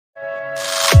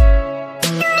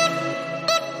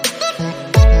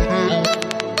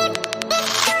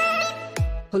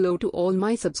So to all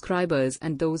my subscribers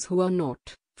and those who are not,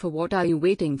 for what are you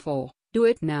waiting for? Do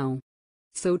it now.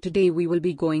 So today we will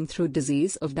be going through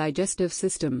disease of digestive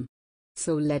system.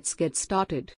 So let's get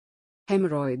started.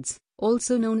 Hemorrhoids,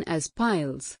 also known as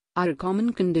piles, are a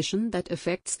common condition that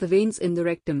affects the veins in the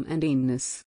rectum and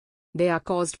anus. They are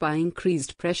caused by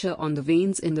increased pressure on the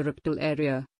veins in the rectal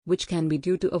area, which can be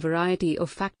due to a variety of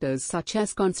factors such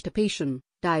as constipation,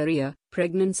 diarrhea,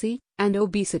 pregnancy, and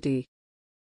obesity.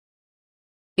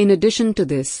 In addition to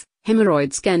this,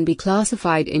 hemorrhoids can be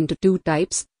classified into two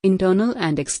types, internal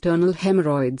and external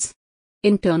hemorrhoids.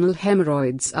 Internal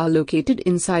hemorrhoids are located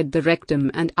inside the rectum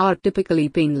and are typically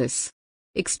painless.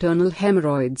 External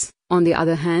hemorrhoids, on the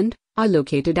other hand, are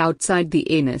located outside the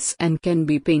anus and can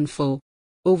be painful.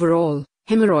 Overall,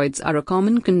 hemorrhoids are a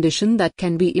common condition that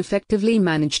can be effectively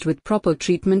managed with proper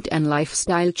treatment and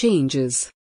lifestyle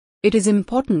changes. It is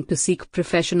important to seek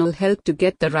professional help to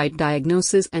get the right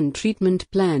diagnosis and treatment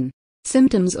plan.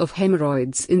 Symptoms of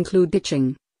hemorrhoids include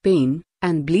itching, pain,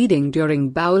 and bleeding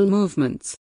during bowel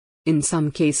movements. In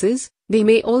some cases, they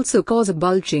may also cause a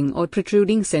bulging or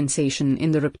protruding sensation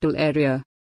in the rectal area.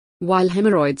 While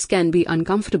hemorrhoids can be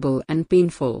uncomfortable and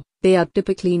painful, they are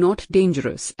typically not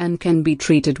dangerous and can be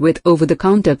treated with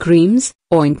over-the-counter creams,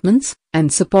 ointments,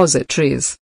 and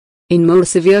suppositories. In more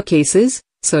severe cases,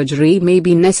 surgery may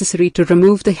be necessary to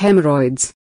remove the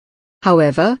hemorrhoids.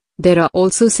 However, there are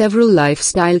also several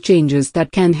lifestyle changes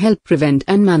that can help prevent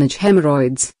and manage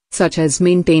hemorrhoids, such as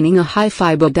maintaining a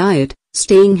high-fiber diet,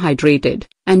 staying hydrated,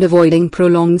 and avoiding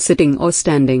prolonged sitting or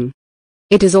standing.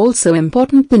 It is also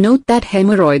important to note that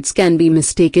hemorrhoids can be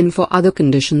mistaken for other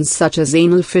conditions such as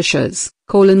anal fissures,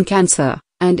 colon cancer,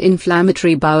 and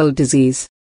inflammatory bowel disease.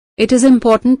 It is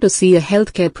important to see a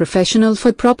healthcare professional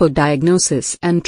for proper diagnosis and